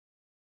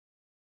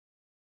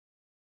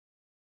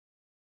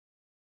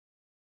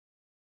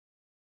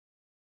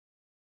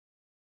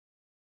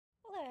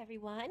Hello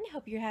everyone,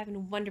 hope you're having a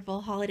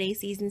wonderful holiday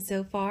season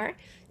so far.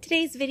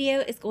 Today's video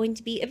is going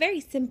to be a very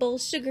simple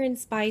sugar and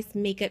spice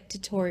makeup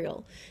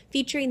tutorial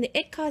featuring the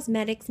IT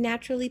Cosmetics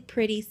Naturally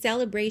Pretty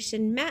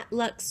Celebration Matte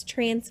Luxe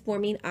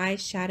Transforming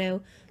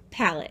Eyeshadow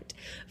palette.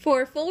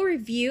 For a full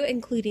review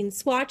including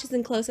swatches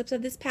and close-ups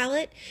of this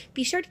palette,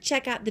 be sure to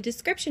check out the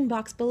description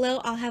box below.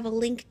 I'll have a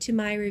link to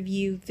my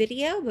review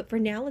video, but for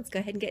now let's go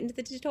ahead and get into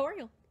the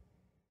tutorial.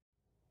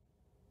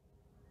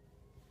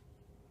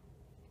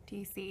 Do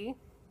you see?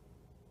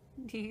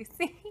 Do you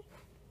see?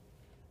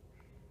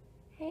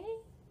 Hey,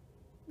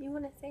 you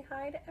want to say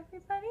hi to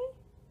everybody?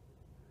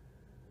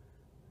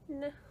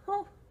 No.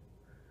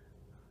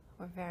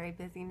 We're very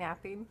busy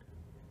napping.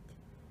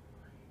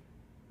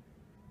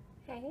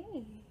 Hey,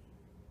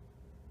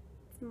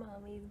 it's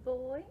Mommy's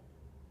boy.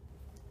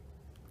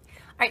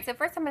 Alright, so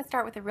first I'm going to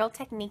start with the Real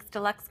Techniques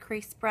Deluxe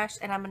Crease Brush,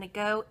 and I'm going to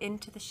go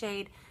into the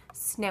shade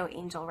Snow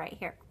Angel right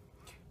here.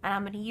 And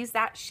I'm going to use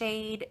that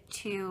shade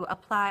to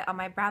apply on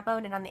my brow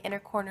bone and on the inner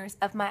corners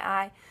of my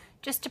eye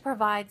just to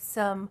provide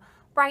some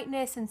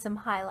brightness and some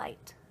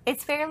highlight.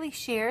 It's fairly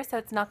sheer, so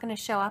it's not going to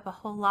show up a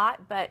whole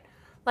lot, but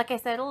like I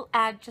said, it'll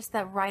add just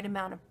that right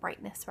amount of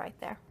brightness right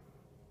there.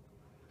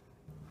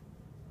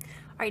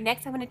 Alright,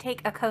 next I'm going to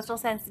take a Coastal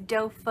Scents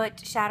Doe Foot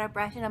shadow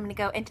brush and I'm going to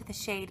go into the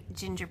shade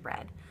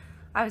Gingerbread.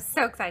 I was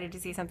so excited to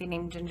see something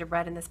named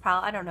Gingerbread in this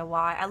palette. I don't know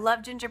why. I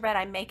love gingerbread.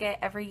 I make it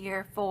every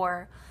year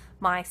for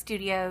my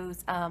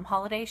studio's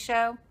holiday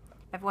show.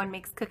 Everyone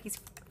makes cookies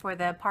for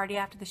the party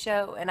after the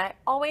show, and I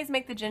always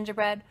make the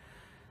gingerbread,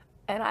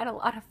 and I had a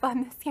lot of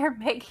fun this year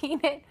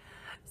making it.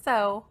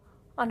 So,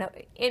 oh no,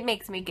 it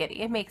makes me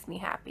giddy. It makes me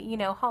happy. You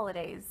know,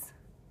 holidays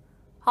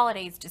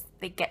just,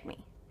 they get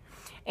me.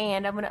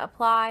 And I'm going to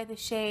apply the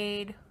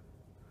shade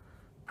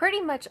pretty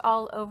much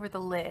all over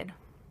the lid.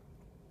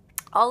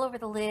 All over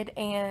the lid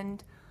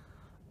and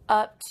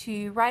up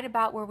to right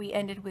about where we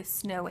ended with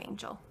Snow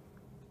Angel.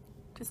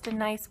 Just a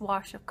nice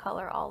wash of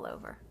color all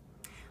over.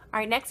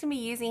 Alright, next I'm going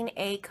to be using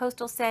a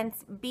Coastal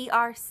Scents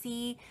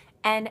BRC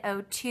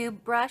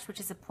NO2 brush, which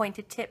is a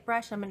pointed tip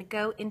brush. I'm going to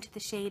go into the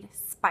shade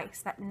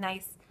Spice, that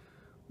nice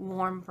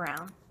warm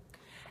brown.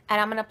 And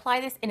I'm going to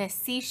apply this in a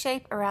C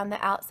shape around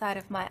the outside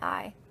of my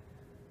eye.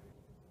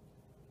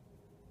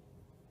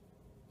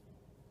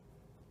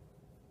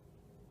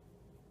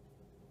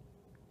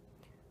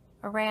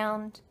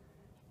 Around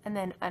and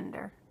then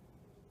under.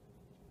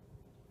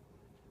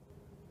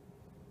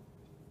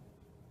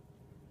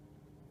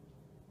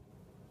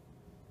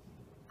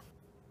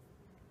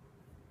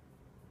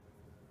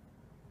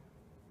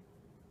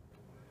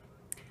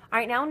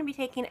 Alright, now I'm going to be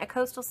taking a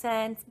Coastal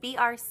Scents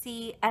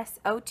BRC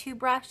SO2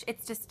 brush.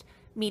 It's just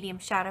medium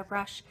shadow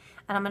brush.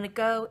 And I'm going to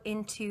go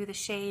into the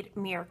shade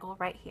Miracle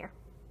right here.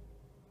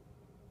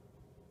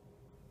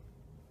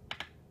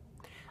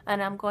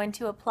 And I'm going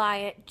to apply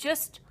it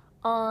just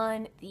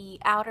on the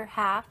outer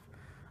half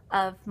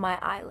of my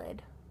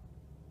eyelid.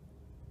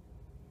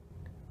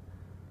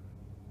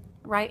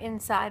 Right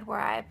inside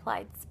where I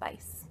applied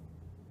Spice.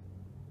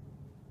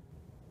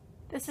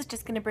 This is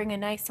just going to bring a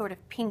nice sort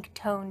of pink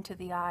tone to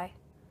the eye.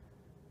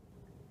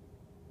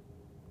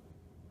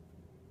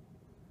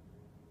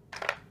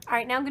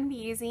 Alright, now I'm going to be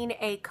using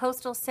a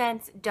Coastal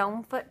Scents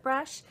Dome Foot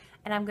brush,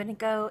 and I'm going to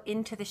go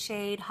into the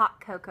shade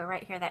Hot Cocoa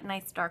right here, that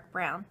nice dark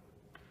brown.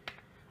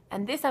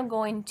 And this I'm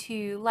going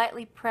to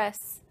lightly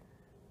press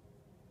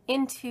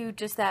into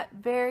just that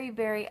very,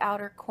 very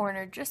outer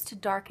corner just to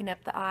darken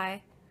up the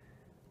eye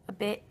a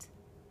bit.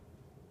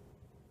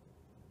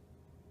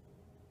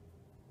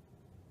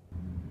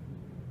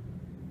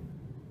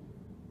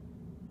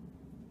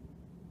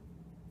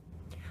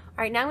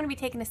 Alright, now I'm going to be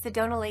taking a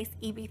Sedona Lace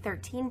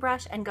EB13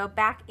 brush and go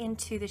back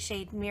into the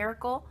shade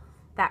Miracle,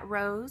 that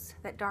rose,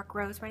 that dark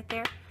rose right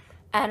there.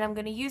 And I'm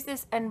going to use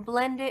this and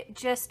blend it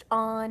just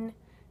on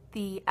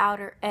the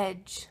outer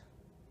edge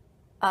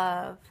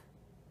of,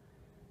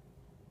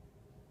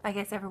 I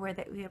guess, everywhere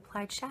that we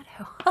applied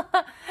shadow.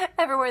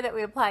 Everywhere that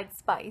we applied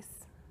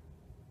Spice.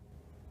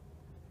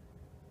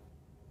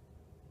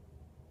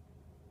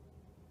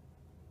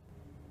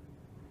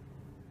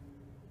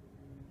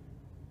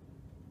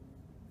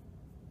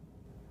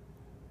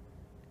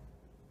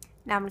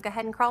 Now I'm going to go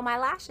ahead and curl my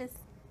lashes.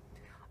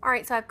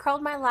 Alright, so I've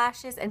curled my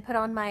lashes and put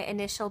on my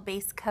initial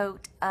base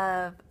coat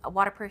of a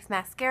waterproof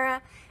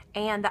mascara.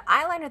 And the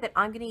eyeliner that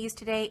I'm going to use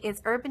today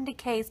is Urban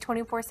Decay's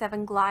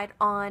 24/7 Glide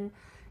On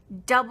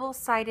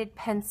double-sided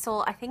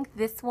pencil. I think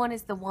this one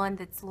is the one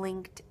that's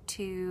linked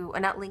to,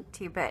 not linked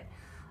to, but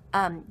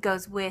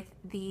goes with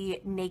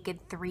the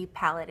Naked 3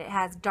 palette. It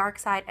has Dark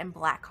Side and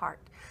Black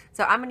Heart.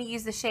 So I'm going to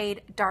use the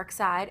shade Dark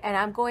Side, and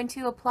I'm going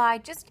to apply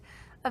just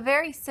a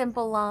very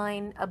simple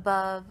line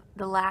above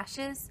the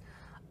lashes.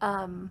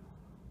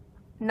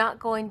 Not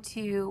going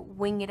to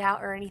wing it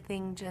out or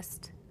anything,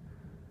 just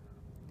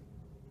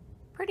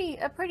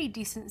a pretty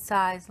decent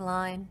size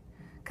line,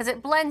 because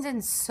it blends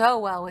in so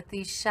well with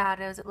these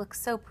shadows. It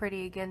looks so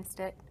pretty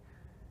against it.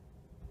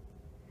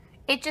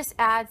 It just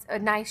adds a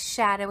nice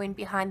shadowing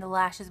behind the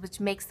lashes, which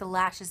makes the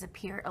lashes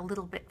appear a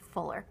little bit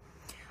fuller.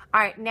 All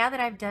right, now that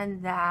I've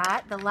done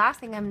that, the last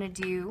thing I'm going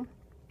to do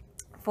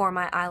for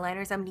my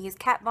eyeliners, I'm going to use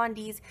Kat Von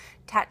D's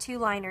Tattoo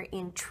Liner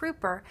in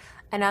Trooper,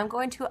 and I'm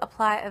going to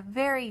apply a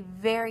very,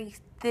 very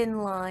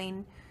thin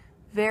line,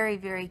 very,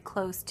 very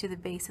close to the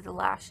base of the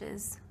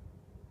lashes.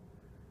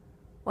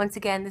 Once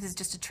again, this is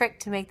just a trick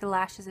to make the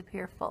lashes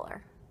appear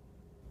fuller.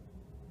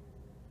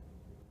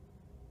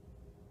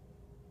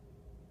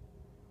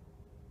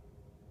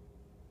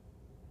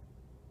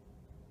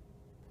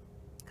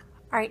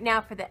 All right,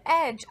 now for the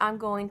edge, I'm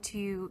going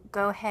to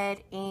go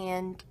ahead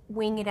and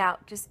wing it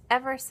out just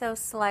ever so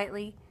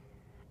slightly.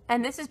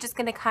 And this is just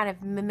going to kind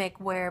of mimic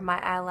where my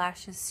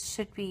eyelashes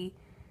should be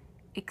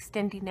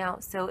extending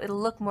out, so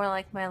it'll look more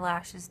like my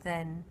lashes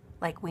than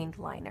like winged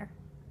liner.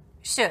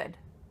 Should.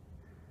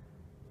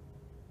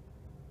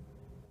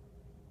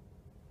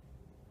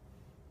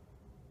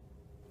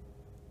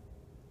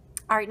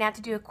 All right, now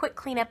to do a quick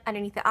cleanup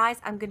underneath the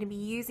eyes, I'm going to be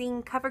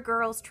using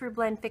CoverGirl's True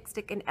Blend Fix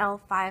Stick in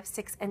L5,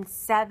 6, and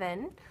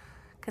 7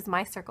 because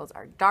my circles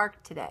are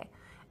dark today.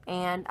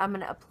 And I'm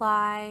going to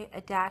apply a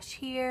dash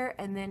here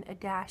and then a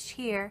dash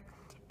here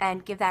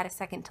and give that a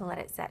second to let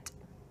it set.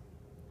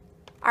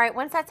 All right,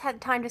 once that's had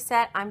time to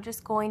set, I'm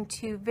just going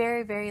to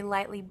very, very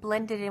lightly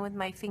blend it in with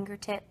my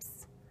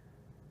fingertips,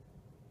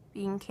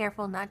 being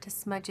careful not to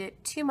smudge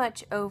it too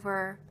much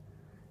over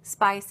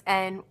spice.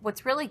 And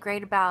what's really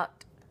great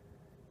about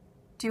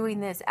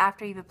doing this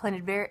after you've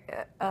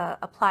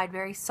applied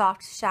very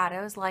soft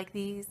shadows like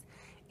these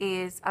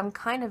is I'm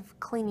kind of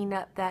cleaning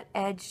up that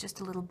edge just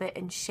a little bit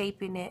and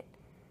shaping it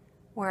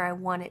where I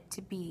want it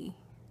to be.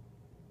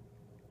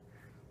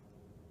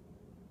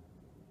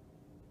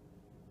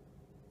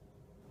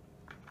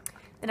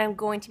 Then I'm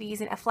going to be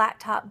using a flat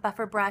top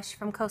buffer brush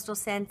from Coastal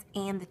Scents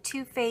and the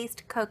Too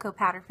Faced Cocoa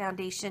Powder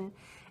Foundation,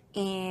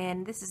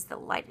 and this is the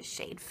lightest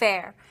shade,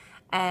 Fair,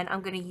 and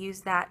I'm going to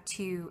use that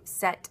to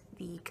set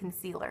the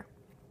concealer.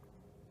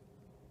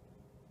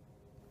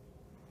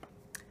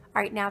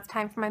 All right, now it's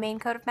time for my main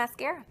coat of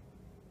mascara.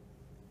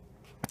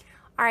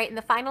 All right, and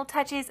the final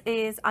touches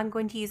is I'm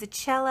going to use a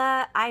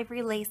Cella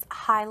Ivory Lace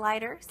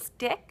highlighter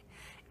stick,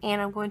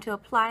 and I'm going to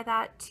apply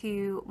that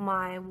to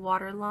my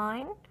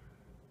waterline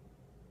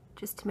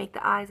just to make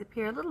the eyes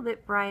appear a little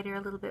bit brighter,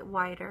 a little bit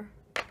wider.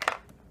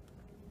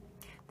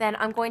 Then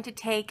I'm going to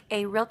take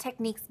a Real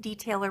Techniques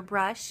detailer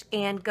brush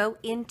and go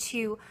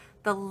into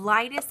the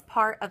lightest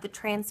part of the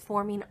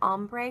transforming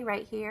ombre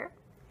right here,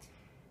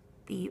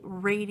 the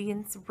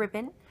Radiance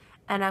ribbon,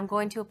 and I'm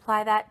going to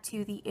apply that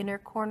to the inner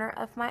corner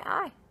of my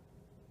eye.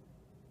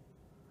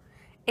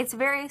 It's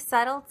very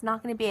subtle. It's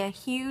not going to be a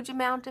huge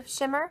amount of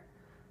shimmer,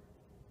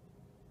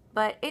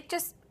 but it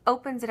just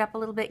opens it up a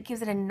little bit,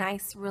 gives it a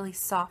nice, really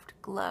soft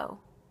glow.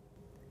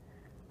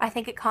 I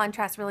think it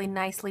contrasts really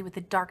nicely with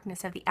the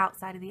darkness of the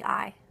outside of the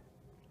eye.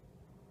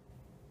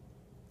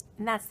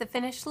 And that's the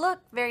finished look.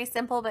 Very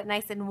simple, but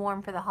nice and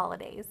warm for the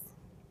holidays.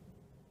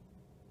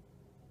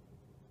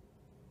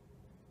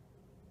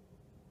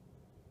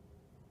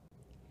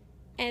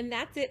 And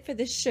that's it for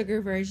the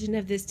sugar version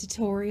of this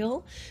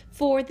tutorial.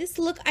 For this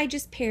look, I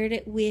just paired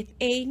it with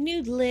a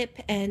nude lip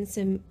and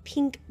some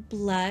pink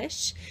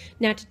blush.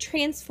 Now to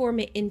transform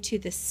it into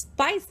the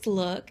spice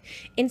look,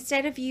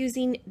 instead of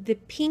using the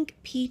pink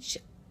peach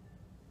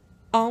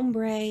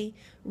ombre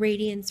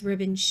radiance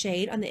ribbon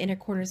shade on the inner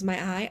corners of my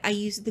eye, I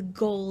used the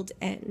gold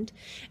end,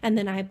 and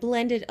then I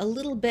blended a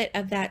little bit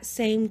of that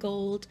same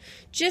gold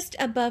just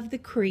above the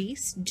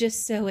crease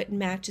just so it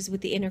matches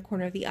with the inner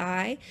corner of the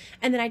eye,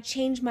 and then I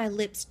changed my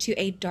lips to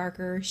a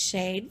darker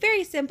shade.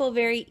 Very simple,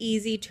 very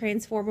easy,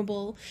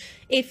 transformable.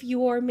 If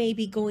you're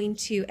maybe going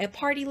to a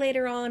party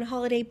later on,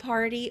 holiday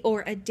party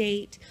or a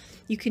date,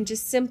 you can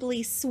just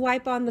simply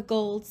swipe on the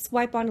gold,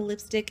 swipe on a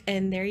lipstick,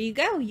 and there you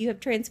go. You have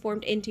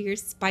transformed into your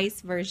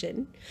spice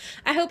version.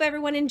 I hope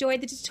everyone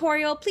enjoyed the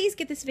tutorial. Please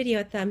give this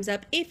video a thumbs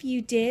up if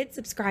you did.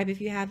 Subscribe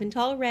if you haven't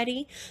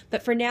already.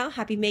 But for now,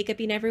 happy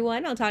makeuping,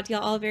 everyone. I'll talk to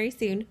y'all all very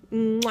soon.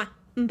 Mwah.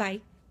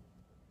 Bye.